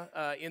California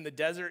in the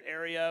desert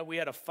area. We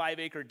had a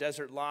 5-acre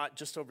desert lot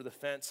just over the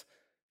fence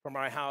from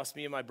our house.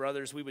 Me and my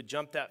brothers, we would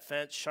jump that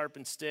fence,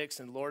 sharpen sticks,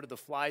 and Lord of the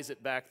Flies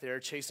it back there,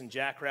 chasing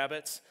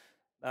jackrabbits.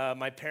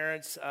 My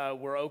parents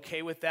were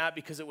okay with that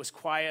because it was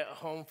quiet at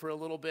home for a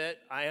little bit.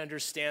 I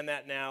understand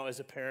that now as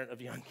a parent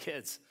of young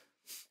kids.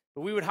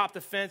 But we would hop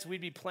the fence,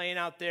 we'd be playing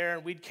out there,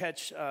 and we'd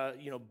catch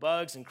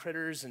bugs and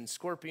critters and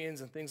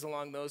scorpions and things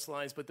along those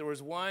lines. But there was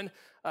one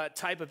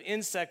type of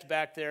insect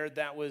back there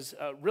that was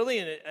really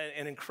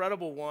an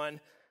incredible one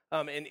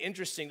and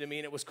interesting to me,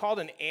 and it was called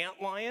an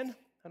antlion.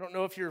 I don't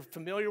know if you're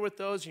familiar with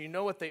those or you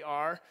know what they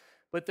are,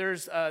 but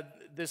there's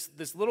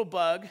this little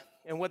bug,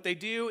 and what they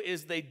do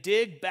is they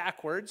dig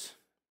backwards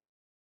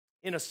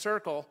in a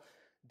circle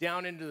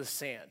down into the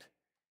sand.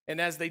 And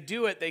as they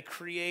do it, they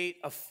create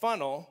a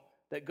funnel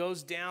that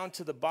goes down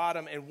to the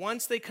bottom, and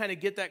once they kind of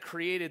get that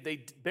created,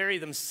 they bury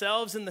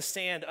themselves in the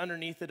sand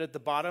underneath it at the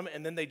bottom,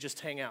 and then they just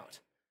hang out.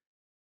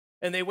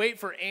 And they wait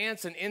for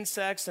ants and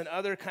insects and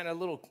other kind of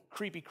little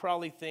creepy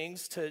crawly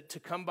things to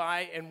come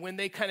by, and when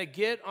they kind of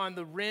get on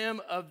the rim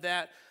of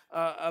that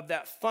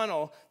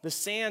funnel, the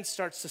sand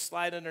starts to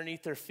slide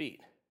underneath their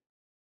feet.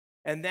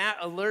 And that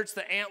alerts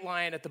the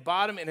antlion at the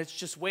bottom, and it's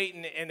just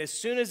waiting. And as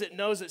soon as it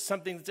knows that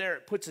something's there,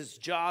 it puts its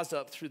jaws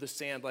up through the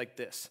sand like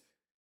this.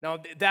 Now,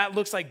 that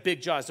looks like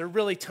big jaws. They're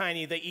really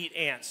tiny. They eat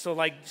ants. So,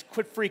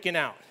 quit freaking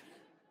out.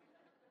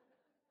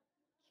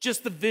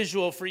 Just the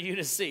visual for you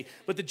to see.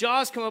 But the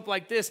jaws come up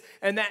like this,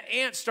 and that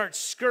ant starts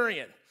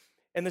scurrying.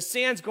 And the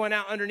sand's going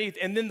out underneath.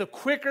 And then the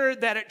quicker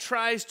that it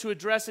tries to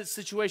address its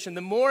situation,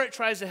 the more it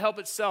tries to help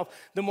itself,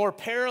 the more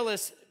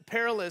perilous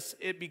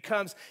it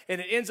becomes. And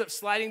it ends up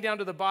sliding down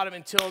to the bottom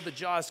until the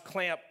jaws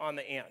clamp on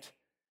the ant.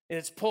 And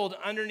it's pulled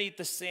underneath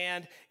the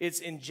sand. It's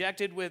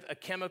injected with a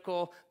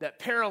chemical that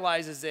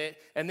paralyzes it.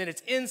 And then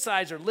its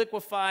insides are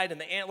liquefied.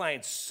 And the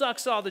antlion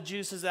sucks all the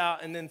juices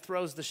out and then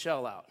throws the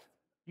shell out.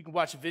 You can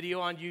watch a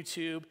video on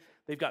YouTube.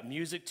 They've got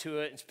music to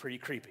it. It's pretty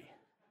creepy.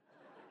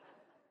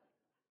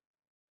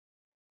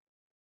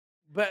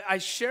 But I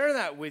share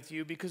that with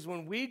you because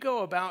when we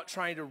go about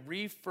trying to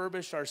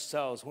refurbish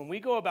ourselves, when we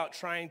go about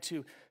trying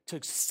to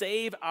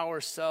save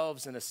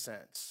ourselves in a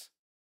sense,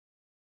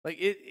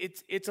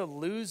 it's a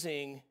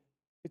losing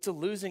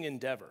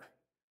endeavor.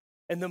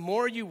 And the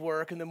more you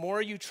work and the more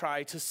you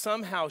try to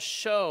somehow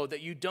show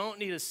that you don't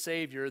need a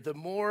savior, the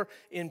more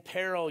in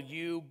peril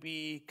you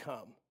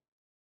become.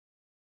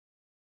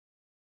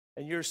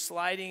 And you're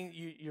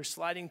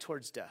sliding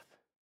towards death.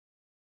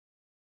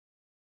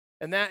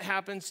 And that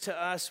happens to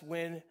us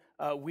when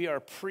we are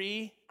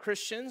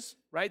pre-Christians,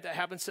 right? That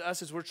happens to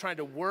us as we're trying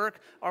to work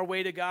our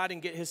way to God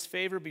and get his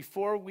favor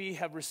before we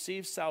have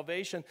received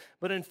salvation.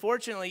 But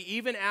unfortunately,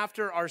 even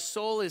after our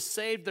soul is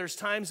saved, there's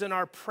times in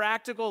our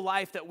practical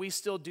life that we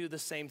still do the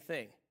same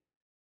thing.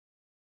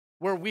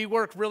 Where we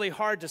work really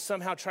hard to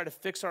somehow try to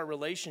fix our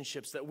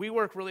relationships, that we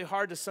work really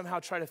hard to somehow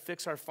try to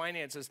fix our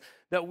finances,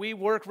 that we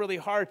work really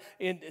hard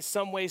in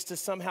some ways to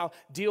somehow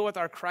deal with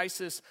our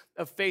crisis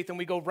of faith, and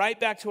we go right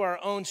back to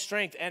our own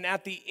strength. And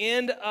at the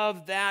end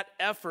of that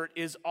effort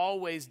is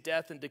always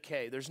death and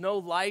decay. There's no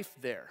life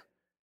there.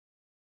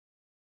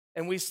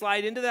 And we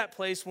slide into that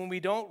place when we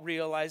don't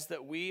realize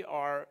that we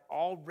are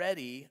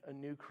already a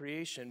new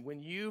creation.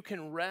 When you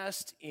can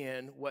rest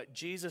in what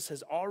Jesus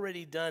has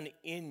already done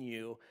in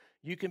you,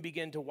 you can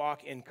begin to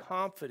walk in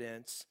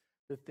confidence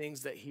the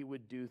things that he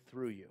would do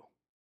through you.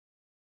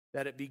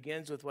 That it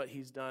begins with what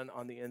he's done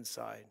on the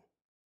inside.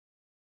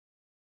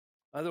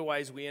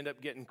 Otherwise, we end up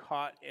getting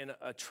caught in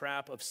a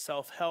trap of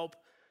self-help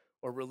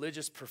or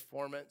religious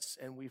performance,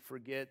 and we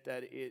forget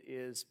that it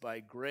is by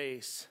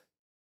grace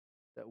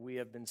that we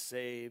have been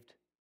saved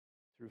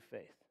through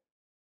faith.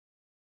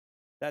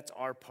 That's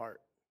our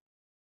part.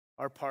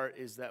 Our part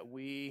is that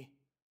we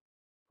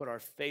put our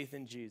faith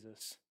in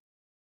Jesus,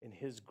 and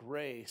his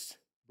grace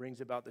brings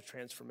about the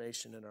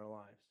transformation in our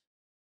lives.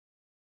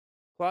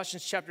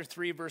 Colossians chapter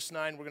 3, verse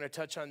 9, we're going to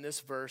touch on this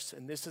verse,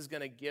 and this is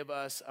going to give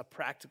us a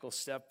practical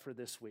step for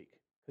this week.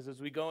 Because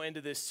as we go into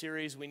this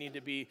series, we need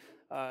to be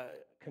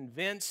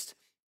convinced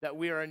that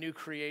we are a new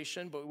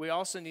creation, but we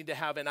also need to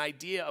have an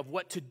idea of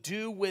what to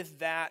do with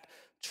that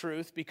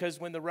truth, because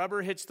when the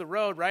rubber hits the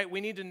road, right,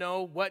 we need to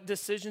know what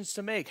decisions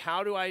to make.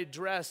 How do I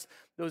address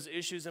those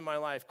issues in my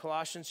life?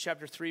 Colossians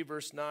chapter 3,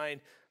 verse 9,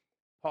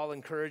 Paul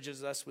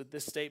encourages us with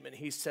this statement.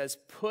 He says,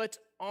 put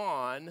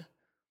on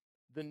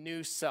the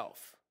new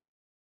self.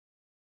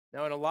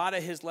 Now, in a lot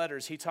of his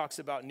letters, he talks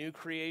about new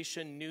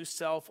creation, new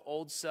self,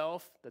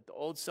 that the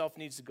old self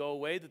needs to go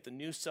away, that the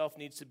new self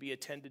needs to be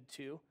attended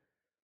to.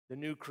 The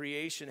new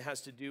creation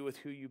has to do with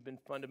who you've been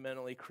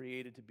fundamentally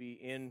created to be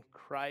in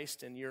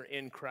Christ, and you're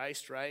in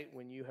Christ, right,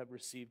 when you have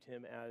received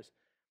him as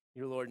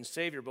your Lord and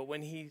Savior. But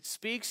when he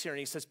speaks here and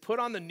he says, put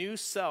on the new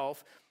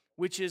self,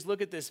 which is,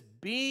 look at this,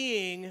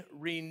 being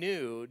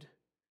renewed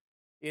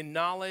in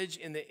knowledge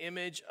in the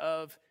image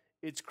of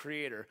its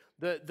creator.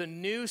 The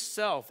new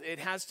self, it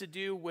has to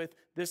do with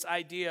this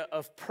idea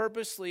of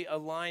purposely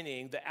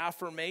aligning the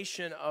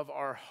affirmation of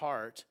our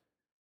heart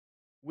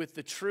with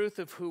the truth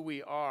of who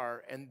we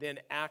are and then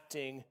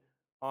acting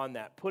on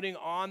that. Putting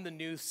on the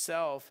new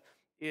self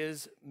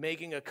is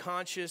making a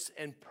conscious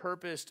and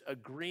purposed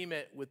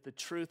agreement with the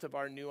truth of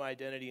our new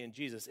identity in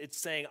Jesus. It's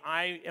saying,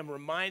 I am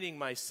reminding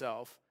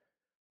myself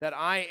that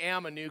I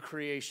am a new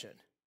creation.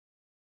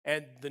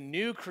 And the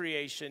new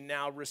creation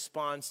now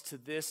responds to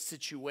this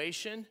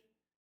situation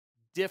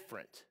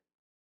different.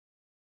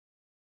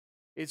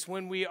 It's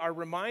when we are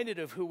reminded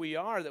of who we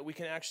are that we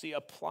can actually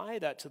apply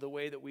that to the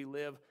way that we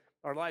live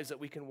our lives, that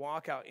we can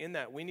walk out in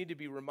that. We need to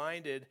be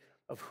reminded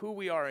of who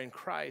we are in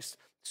Christ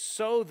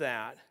so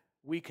that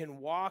we can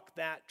walk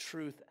that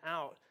truth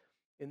out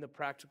in the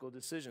practical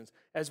decisions.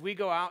 As we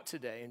go out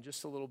today in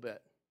just a little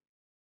bit,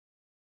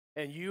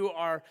 and you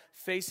are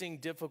facing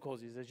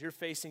difficulties, as you're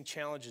facing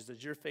challenges,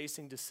 as you're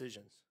facing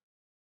decisions,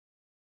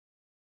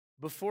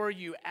 before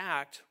you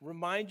act,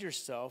 remind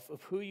yourself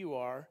of who you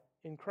are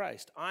in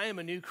Christ. I am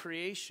a new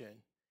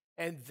creation,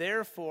 and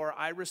therefore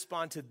I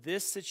respond to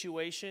this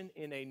situation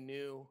in a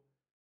new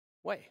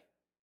way.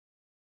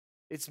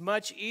 It's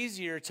much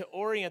easier to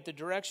orient the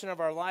direction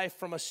of our life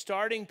from a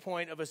starting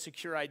point of a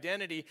secure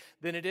identity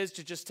than it is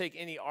to just take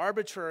any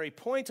arbitrary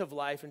point of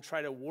life and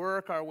try to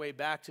work our way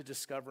back to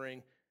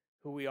discovering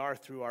who we are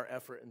through our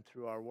effort and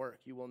through our work.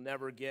 You will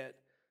never get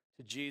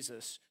to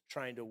Jesus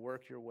trying to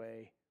work your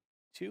way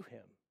to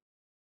him.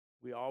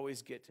 We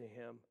always get to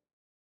him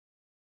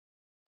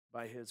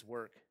by his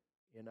work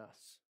in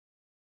us.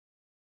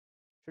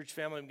 Church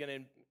family, I'm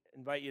going to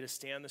invite you to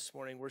stand this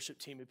morning. Worship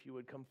team, if you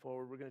would come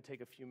forward. We're going to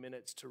take a few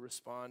minutes to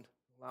respond.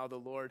 Allow the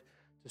Lord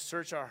to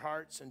search our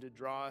hearts and to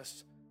draw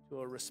us to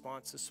a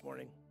response this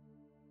morning.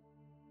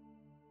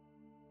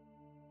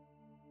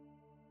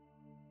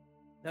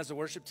 As the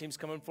worship team's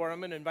coming forward, I'm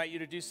going to invite you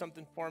to do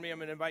something for me. I'm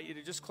going to invite you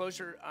to just close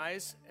your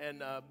eyes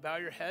and bow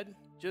your head,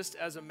 just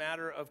as a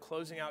matter of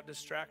closing out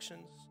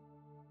distractions.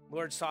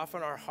 Lord,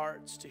 soften our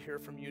hearts to hear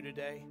from you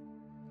today.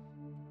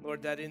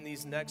 Lord, that in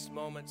these next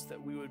moments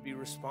that we would be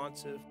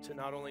responsive to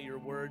not only your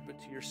word, but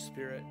to your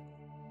spirit,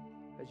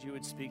 as you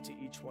would speak to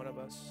each one of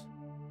us.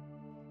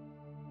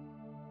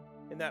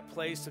 In that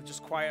place of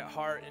just quiet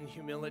heart and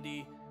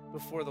humility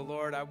before the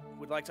Lord, I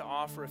would like to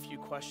offer a few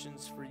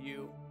questions for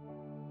you.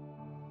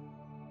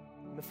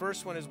 And the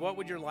first one is, what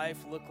would your life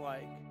look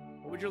like?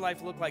 What would your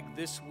life look like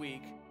this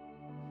week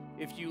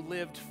if you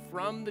lived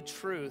from the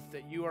truth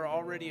that you are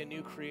already a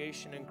new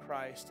creation in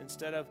Christ,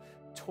 instead of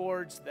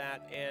towards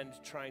that end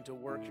trying to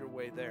work your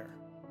way there?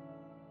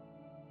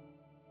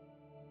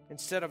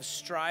 Instead of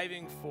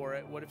striving for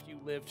it, what if you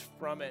lived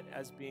from it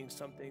as being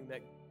something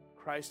that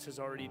Christ has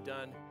already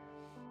done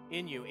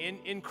in you?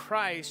 In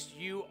Christ,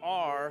 you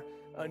are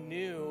a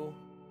new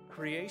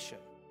creation.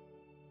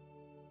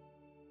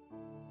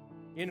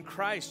 In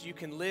Christ, you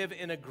can live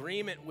in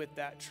agreement with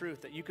that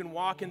truth, that you can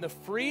walk in the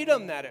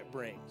freedom that it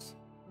brings,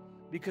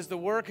 because the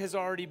work has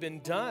already been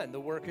done. The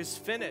work is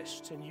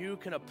finished, and you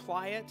can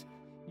apply it.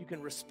 You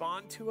can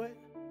respond to it.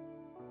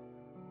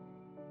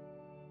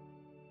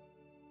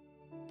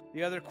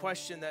 The other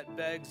question that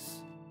begs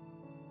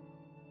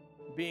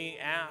being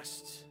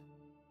asked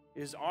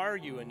is, are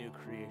you a new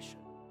creation?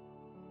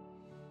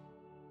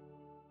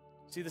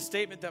 See, the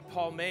statement that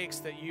Paul makes,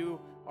 that you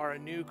are a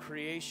new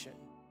creation,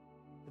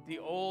 that the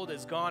old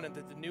is gone and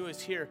that the new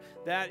is here,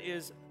 that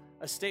is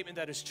a statement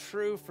that is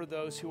true for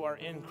those who are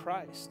in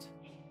Christ.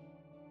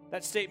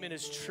 That statement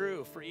is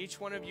true for each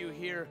one of you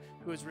here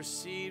who has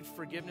received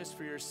forgiveness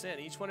for your sin,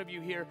 each one of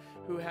you here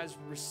who has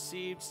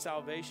received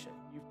salvation.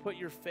 You've put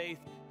your faith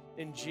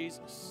in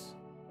Jesus.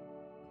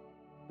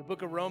 The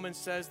book of Romans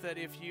says that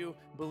if you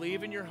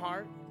believe in your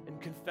heart and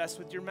confess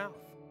with your mouth,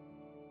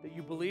 that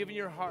you believe in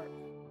your heart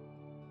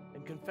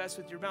and confess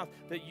with your mouth,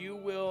 that you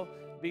will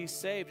be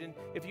saved. And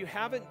if you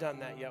haven't done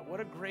that yet,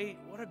 what a great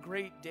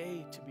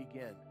day to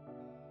begin.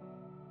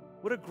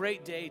 What a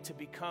great day to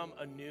become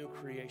a new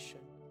creation.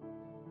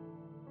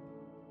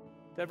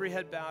 With every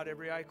head bowed,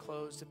 every eye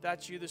closed, if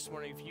that's you this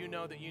morning, if you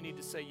know that you need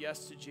to say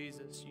yes to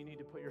Jesus, you need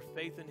to put your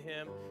faith in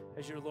him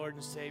as your Lord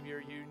and Savior,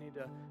 you need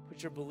to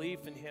put your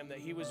belief in him, that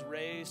he was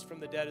raised from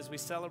the dead as we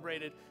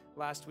celebrated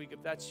last week.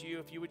 If that's you,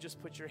 if you would just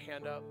put your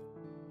hand up,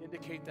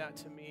 indicate that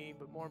to me,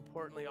 but more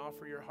importantly,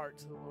 offer your heart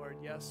to the Lord.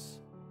 Yes.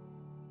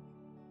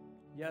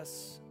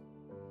 Yes.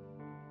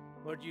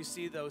 Lord, you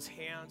see those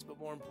hands, but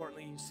more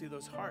importantly, you see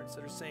those hearts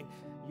that are saying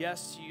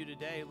yes to you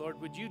today. Lord,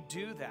 would you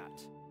do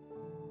that?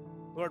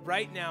 Lord,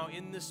 right now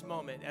in this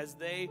moment, as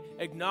they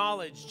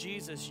acknowledge,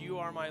 Jesus, you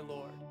are my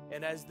Lord,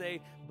 and as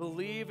they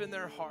believe in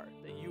their heart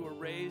that you were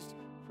raised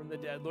from the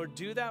dead, Lord,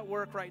 do that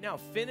work right now.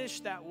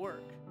 Finish that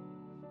work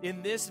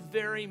in this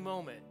very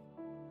moment.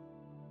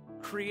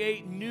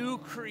 Create new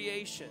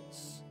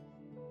creations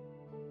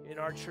in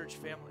our church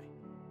family.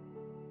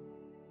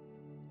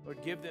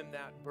 Lord, give them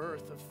that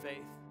birth of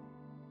faith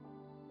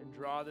and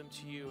draw them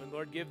to you. And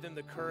Lord, give them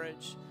the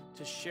courage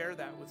to share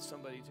that with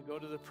somebody, to go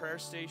to the prayer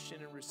station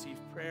and receive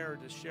prayer,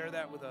 to share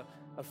that with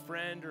a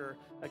friend or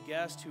a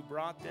guest who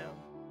brought them.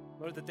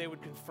 Lord, that they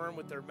would confirm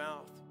with their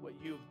mouth what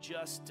you've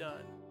just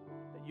done,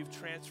 that you've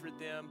transferred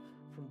them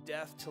from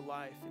death to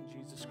life in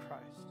Jesus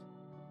Christ.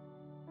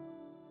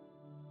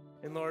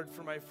 And Lord,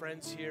 for my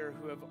friends here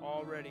who have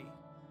already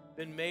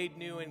been made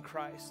new in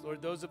Christ,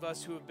 Lord, those of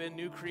us who have been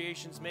new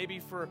creations maybe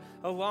for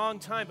a long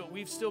time, but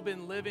we've still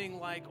been living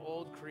like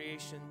old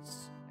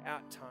creations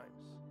at times.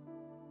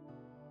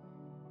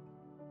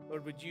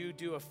 Lord, would you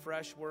do a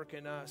fresh work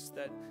in us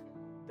that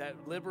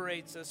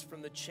liberates us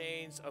from the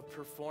chains of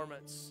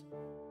performance?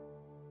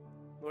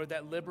 Lord,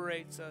 that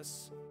liberates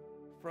us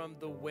from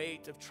the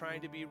weight of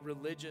trying to be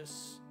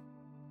religious.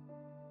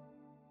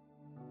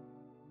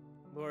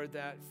 Lord,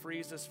 that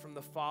frees us from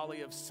the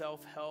folly of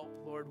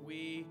self-help. Lord,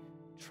 we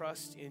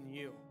trust in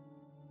you.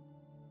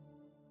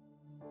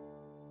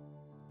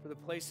 For the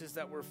places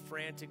that we're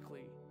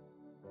frantically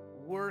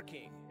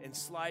working and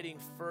sliding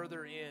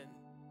further in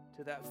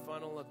to that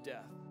funnel of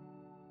death,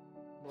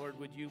 Lord,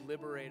 would you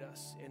liberate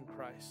us in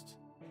Christ?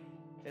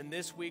 And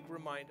this week,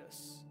 remind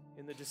us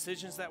in the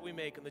decisions that we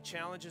make and the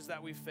challenges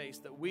that we face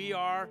that we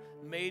are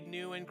made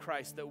new in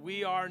Christ, that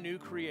we are new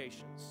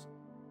creations.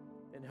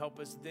 And help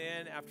us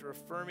then, after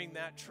affirming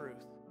that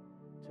truth,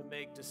 to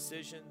make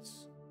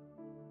decisions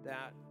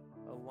that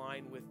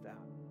align with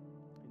that.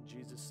 In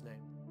Jesus'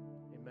 name,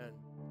 amen.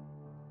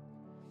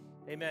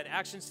 Amen.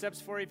 Action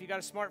steps for you. If you got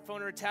a smartphone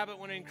or a tablet, I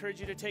want to encourage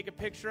you to take a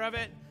picture of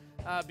it.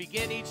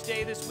 begin each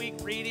day this week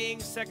reading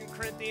 2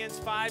 Corinthians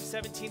 5,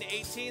 17 to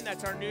 18.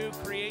 That's our new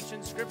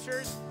creation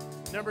scriptures.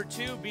 Number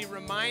 2, be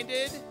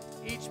reminded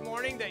each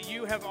morning that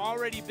you have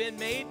already been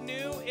made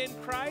new in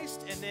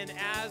Christ. And then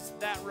as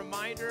that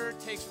reminder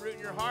takes root in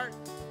your heart,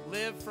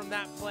 live from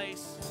that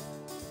place